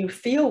makes you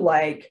feel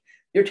like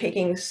you're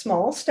taking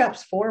small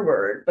steps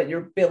forward, but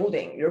you're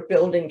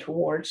building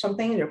towards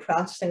something, and you're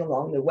practicing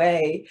along the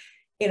way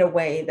in a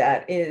way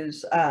that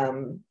is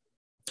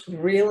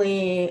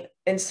really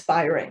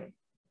inspiring.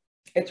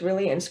 It's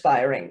really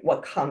inspiring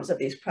what comes of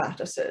these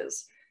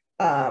practices.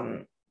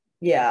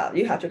 Yeah,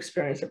 you have to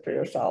experience it for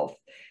yourself.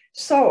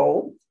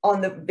 So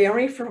from the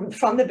very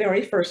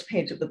first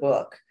page of the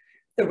book,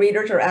 the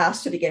readers are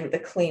asked to begin with a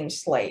clean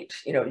slate.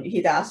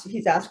 He's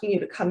asking you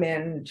to come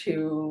in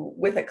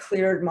with a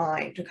cleared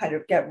mind, to kind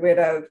of get rid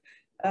of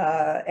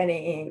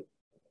any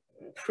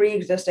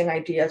pre-existing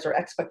ideas or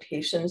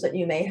expectations that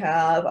you may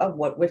have of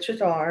what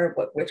witches are,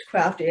 what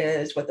witchcraft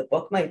is, what the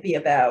book might be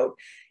about.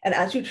 And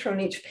as you turn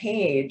each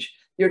page,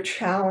 you're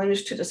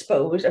challenged to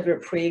dispose of your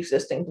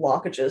pre-existing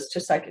blockages to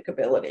psychic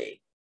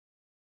ability.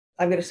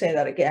 I'm going to say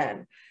that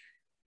again.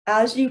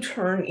 As you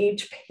turn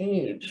each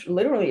page,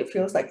 literally it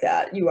feels like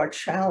that, you are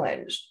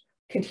challenged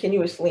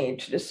continuously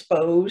to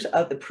dispose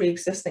of the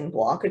pre-existing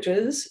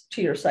blockages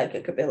to your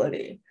psychic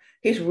ability.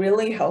 He's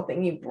really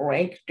helping you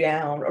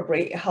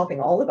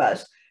helping all of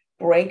us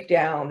break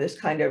down this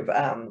kind of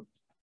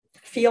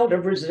field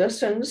of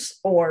resistance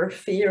or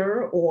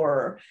fear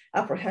or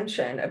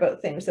apprehension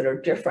about things that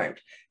are different,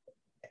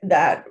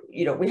 that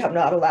we have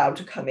not allowed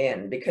to come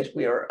in because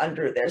we are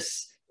under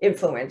this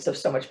influence of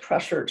so much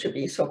pressure to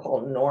be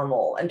so-called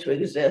normal and to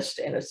exist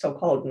in a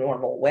so-called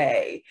normal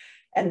way.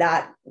 And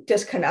that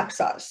disconnects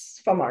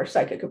us from our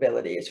psychic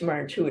abilities, from our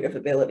intuitive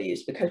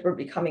abilities, because we're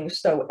becoming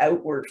so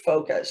outward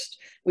focused.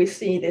 We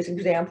see these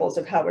examples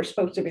of how we're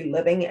supposed to be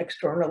living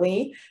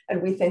externally,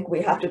 and we think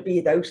we have to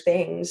be those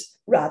things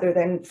rather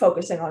than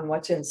focusing on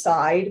what's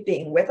inside,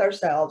 being with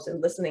ourselves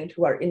and listening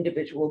to our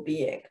individual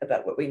being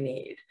about what we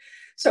need.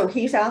 So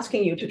he's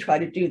asking you to try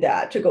to do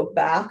that, to go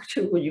back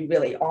to who you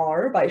really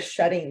are by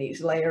shedding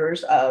these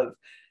layers of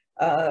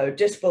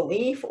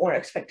disbelief or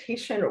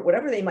expectation or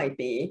whatever they might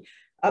be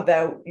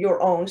about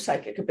your own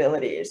psychic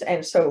abilities.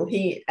 And so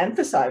he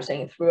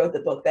emphasizing throughout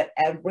the book that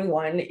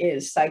everyone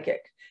is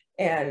psychic.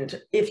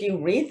 And if you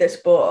read this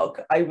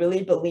book, I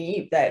really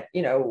believe that,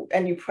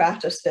 and you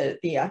practice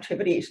the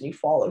activities and you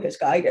follow his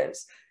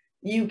guidance,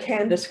 you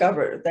can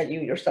discover that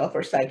you yourself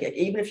are psychic,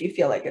 even if you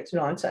feel like it's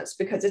nonsense,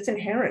 because it's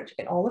inherent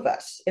in all of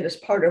us. It is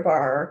part of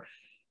our,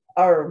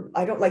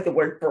 I don't like the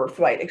word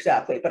birthright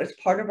exactly, but it's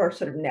part of our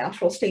sort of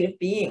natural state of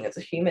being as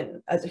a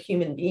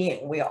human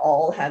being. We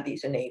all have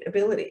these innate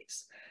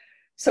abilities.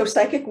 So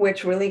Psychic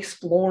Witch really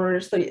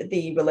explores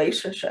the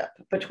relationship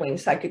between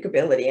psychic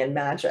ability and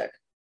magic,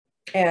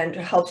 and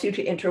helps you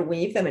to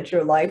interweave them into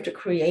your life to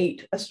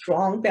create a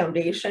strong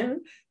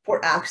foundation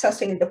for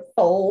accessing the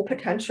full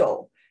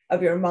potential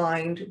of your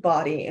mind,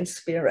 body, and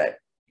spirit.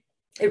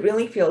 It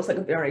really feels like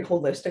a very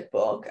holistic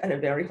book and a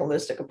very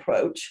holistic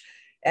approach.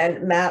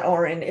 And Matt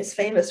Auryn is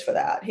famous for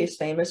that. He's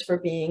famous for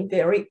being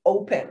very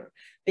open,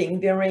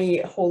 being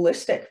very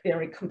holistic,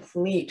 very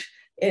complete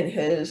in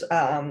his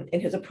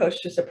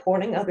approach to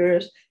supporting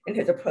others, in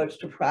his approach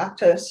to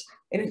practice,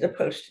 in his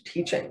approach to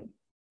teaching.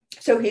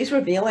 So he's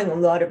revealing a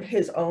lot of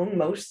his own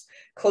most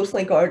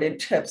closely guarded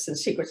tips and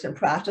secrets and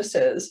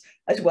practices,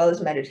 as well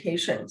as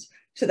meditations,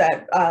 so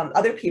that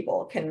other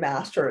people can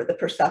master the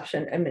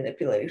perception and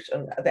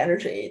manipulation of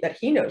energy that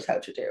he knows how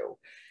to do.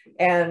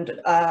 And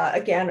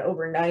again,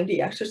 over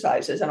 90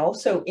 exercises, and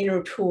also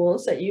inner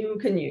tools that you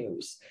can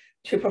use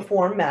to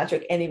perform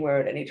magic anywhere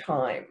at any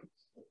time.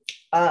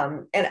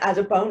 And as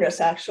a bonus,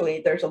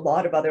 actually, there's a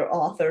lot of other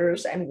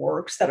authors and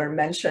works that are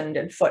mentioned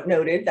and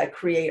footnoted that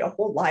create a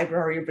whole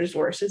library of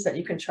resources that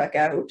you can check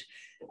out.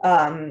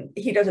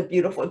 He does a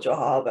beautiful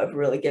job of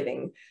really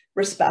giving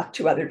respect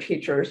to other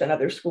teachers and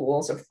other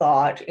schools of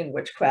thought in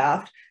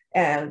witchcraft,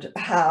 and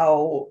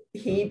how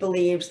he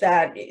believes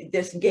that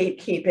this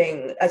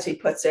gatekeeping, as he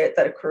puts it,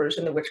 that occurs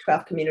in the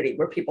witchcraft community,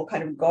 where people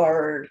kind of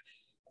guard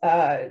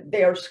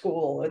their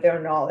school or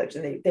their knowledge,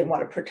 and they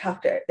want to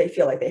protect it. They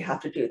feel like they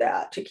have to do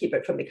that to keep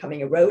it from becoming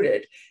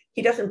eroded.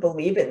 He doesn't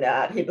believe in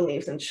that. He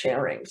believes in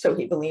sharing. So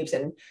he believes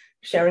in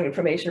sharing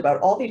information about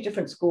all these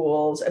different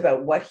schools,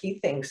 about what he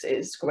thinks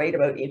is great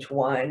about each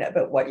one,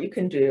 about what you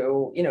can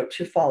do,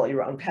 to follow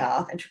your own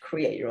path and to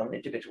create your own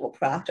individual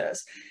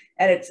practice.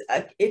 And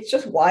it's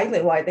just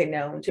widely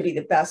known to be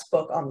the best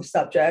book on the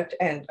subject.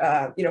 And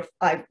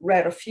I've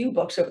read a few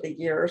books over the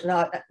years,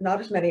 not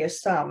as many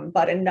as some,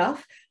 but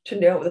enough to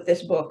know that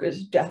this book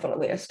is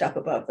definitely a step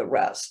above the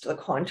rest. The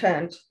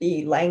content,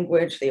 the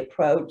language, the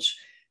approach.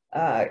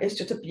 It's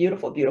just a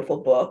beautiful, beautiful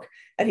book.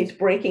 And he's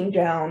breaking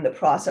down the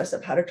process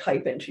of how to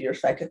type into your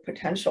psychic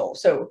potential.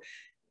 So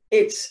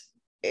it's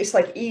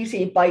like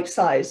easy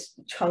bite-sized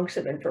chunks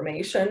of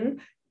information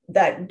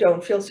that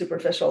don't feel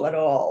superficial at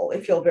all. They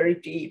feel very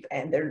deep,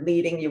 and they're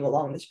leading you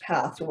along this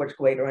path towards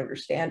greater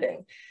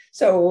understanding.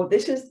 So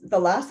this is the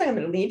last thing I'm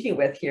going to leave you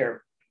with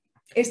here,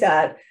 is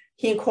that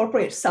he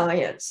incorporates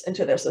science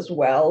into this as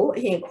well.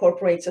 He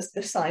incorporates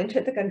the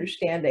scientific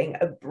understanding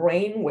of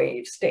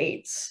brainwave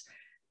states,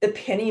 the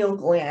pineal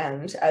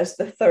gland as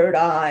the third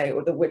eye,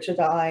 or the witch's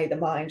eye, the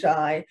mind's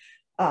eye,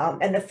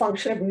 and the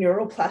function of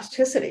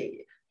neuroplasticity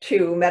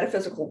to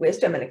metaphysical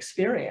wisdom and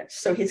experience.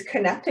 So he's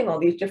connecting all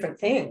these different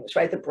things,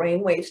 right? The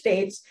brainwave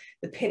states,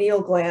 the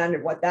pineal gland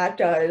and what that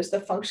does, the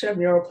function of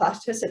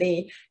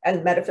neuroplasticity,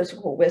 and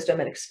metaphysical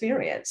wisdom and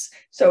experience.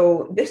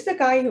 So this is a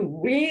guy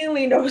who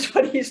really knows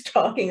what he's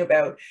talking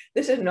about.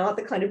 This is not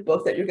the kind of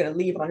book that you're going to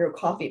leave on your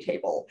coffee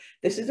table.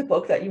 This is a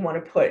book that you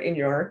want to put in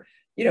your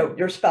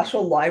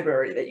special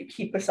library that you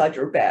keep beside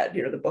your bed,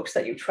 the books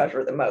that you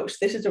treasure the most.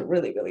 This is a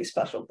really, really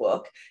special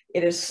book.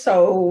 It is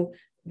so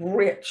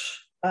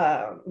rich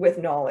with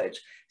knowledge.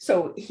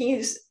 So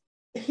he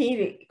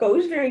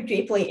goes very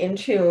deeply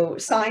into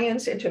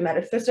science, into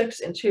metaphysics,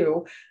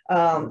 into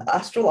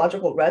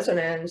astrological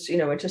resonance,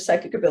 into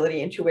psychic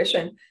ability,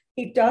 intuition.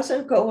 He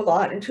doesn't go a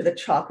lot into the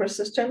chakra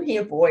system. He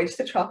avoids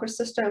the chakra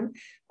system,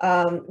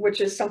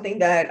 which is something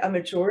that a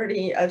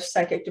majority of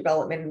psychic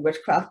development and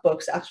witchcraft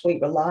books actually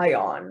rely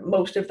on.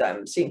 Most of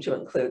them seem to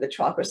include the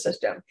chakra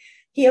system.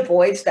 He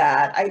avoids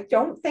that. I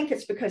don't think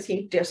it's because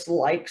he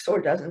dislikes or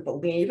doesn't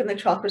believe in the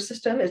chakra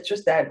system. It's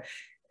just that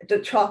the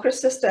chakra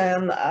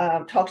system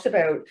talks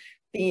about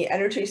the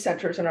energy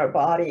centers in our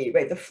body,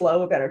 right? The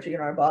flow of energy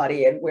in our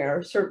body, and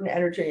where certain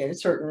energy and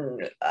certain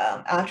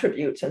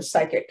attributes and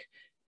psychic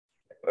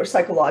or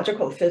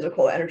psychological,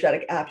 physical,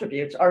 energetic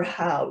attributes are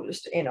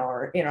housed in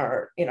our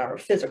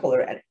physical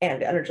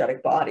and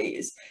energetic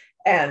bodies.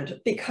 And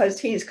because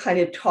he's kind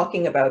of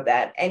talking about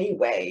that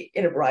anyway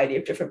in a variety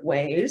of different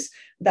ways,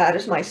 that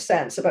is my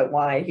sense about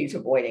why he's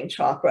avoiding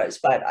chakras.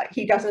 But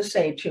he doesn't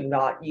say to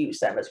not use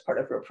them as part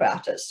of your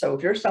practice. So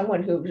if you're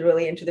someone who's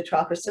really into the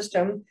chakra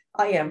system,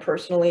 I am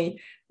personally,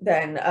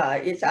 then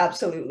it's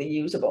absolutely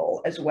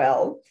usable as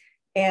well.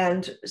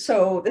 And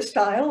so the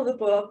style of the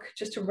book,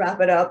 just to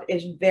wrap it up,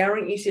 is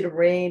very easy to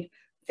read,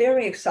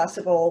 very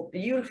accessible,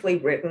 beautifully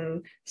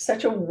written,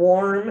 such a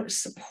warm,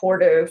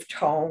 supportive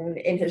tone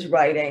in his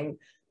writing.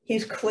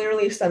 He's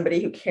clearly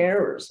somebody who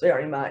cares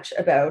very much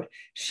about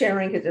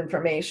sharing his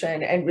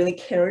information and really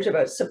cares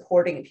about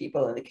supporting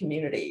people in the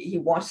community. He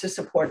wants to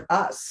support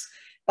us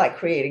by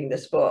creating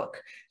this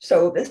book.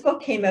 So this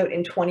book came out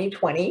in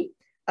 2020.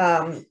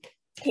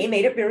 He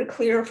made it very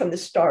clear from the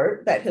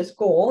start that his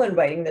goal in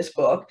writing this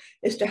book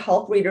is to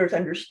help readers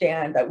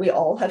understand that we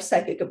all have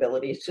psychic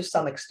abilities to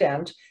some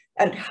extent,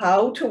 and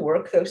how to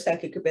work those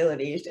psychic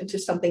abilities into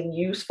something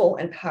useful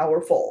and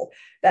powerful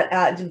that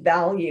adds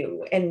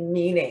value and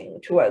meaning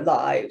to our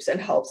lives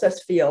and helps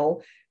us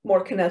feel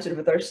more connected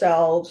with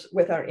ourselves,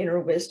 with our inner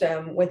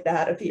wisdom, with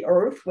that of the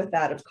earth, with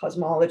that of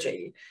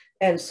cosmology.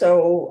 And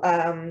so,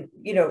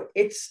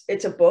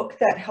 it's a book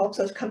that helps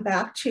us come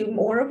back to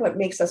more of what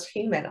makes us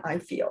human, I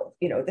feel,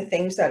 the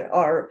things that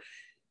are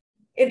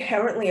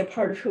inherently a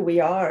part of who we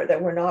are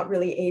that we're not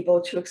really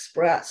able to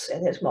express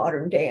in this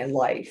modern day in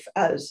life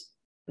as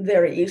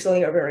very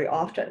easily or very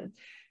often.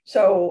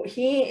 So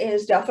he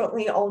is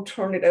definitely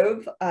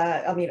alternative.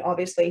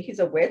 Obviously he's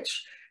a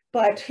witch,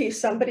 but he's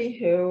somebody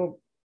who,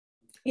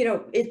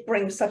 it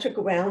brings such a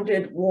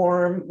grounded,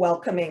 warm,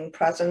 welcoming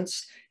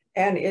presence,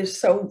 and is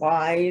so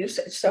wise,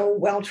 so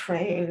well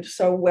trained,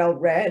 so well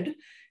read,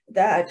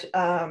 that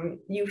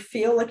you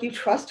feel like you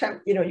trust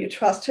him. You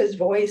trust his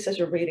voice as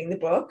you're reading the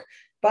book.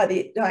 By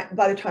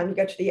the time you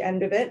get to the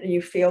end of it,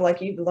 you feel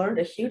like you've learned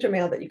a huge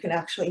amount that you can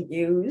actually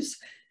use.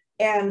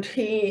 And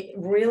he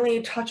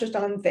really touches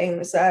on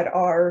things that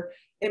are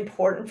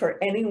important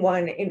for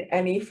anyone in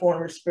any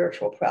form of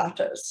spiritual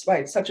practice,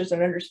 right? Such as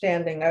an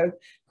understanding of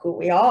who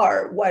we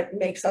are, what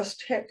makes us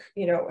tick,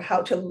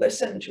 how to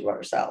listen to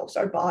ourselves,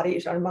 our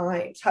bodies, our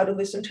minds, how to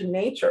listen to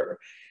nature.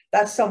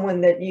 That's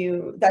something that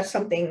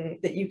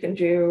you can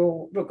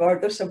do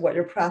regardless of what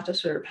your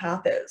practice or your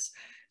path is.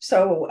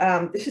 So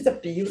this is a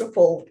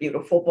beautiful,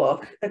 beautiful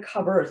book. The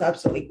cover is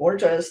absolutely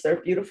gorgeous. There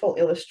are beautiful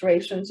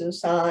illustrations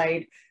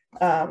inside.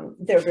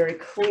 They're very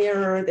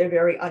clear. They're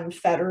very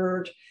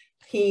unfettered.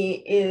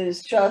 He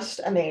is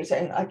just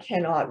amazing. I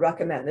cannot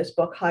recommend this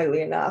book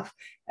highly enough.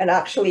 And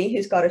actually,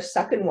 he's got a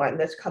second one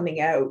that's coming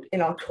out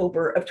in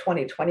October of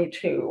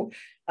 2022,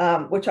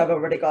 which I've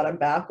already got on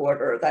back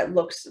order, that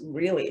looks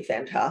really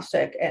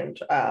fantastic and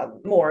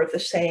more of the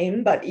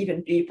same, but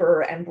even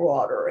deeper and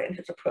broader in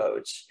his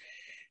approach.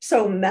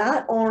 So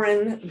Mat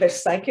Auryn, The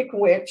Psychic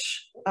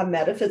Witch, A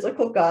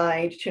Metaphysical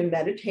Guide to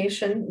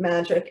Meditation,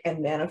 Magic, and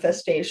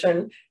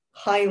Manifestation.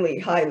 Highly,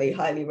 highly,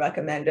 highly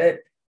recommend it.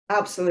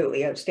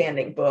 Absolutely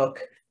outstanding book.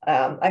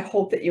 I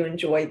hope that you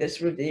enjoyed this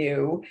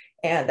review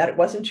and that it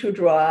wasn't too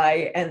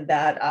dry, and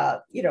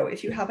that,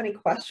 if you have any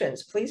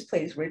questions,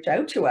 please reach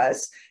out to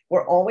us.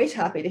 We're always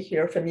happy to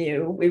hear from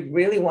you. We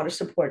really want to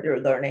support your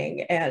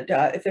learning. And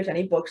if there's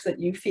any books that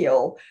you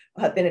feel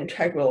have been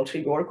integral to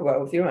your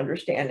growth, your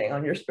understanding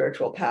on your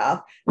spiritual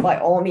path, by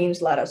all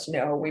means, let us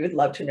know. We would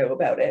love to know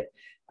about it.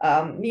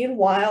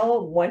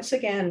 Meanwhile, once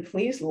again,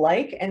 please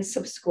like and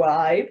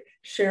subscribe,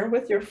 share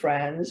with your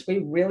friends. We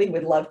really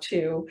would love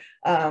to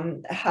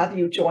have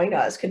you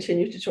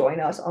continue to join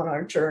us on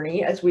our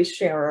journey as we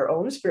share our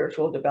own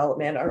spiritual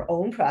development, our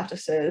own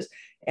practices,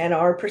 and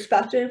our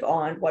perspective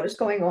on what is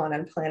going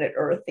on planet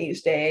Earth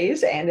these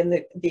days and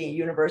in the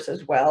universe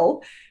as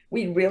well.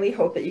 We really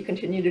hope that you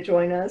continue to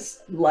join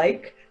us,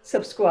 like,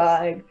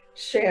 subscribe,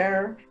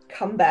 share,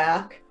 come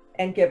back,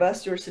 and give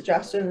us your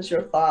suggestions,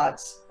 your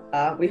thoughts.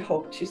 We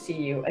hope to see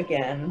you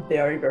again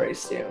very, very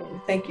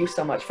soon. Thank you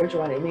so much for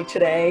joining me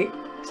today.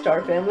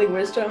 Star Family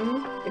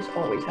Wisdom is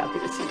always happy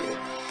to see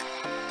you.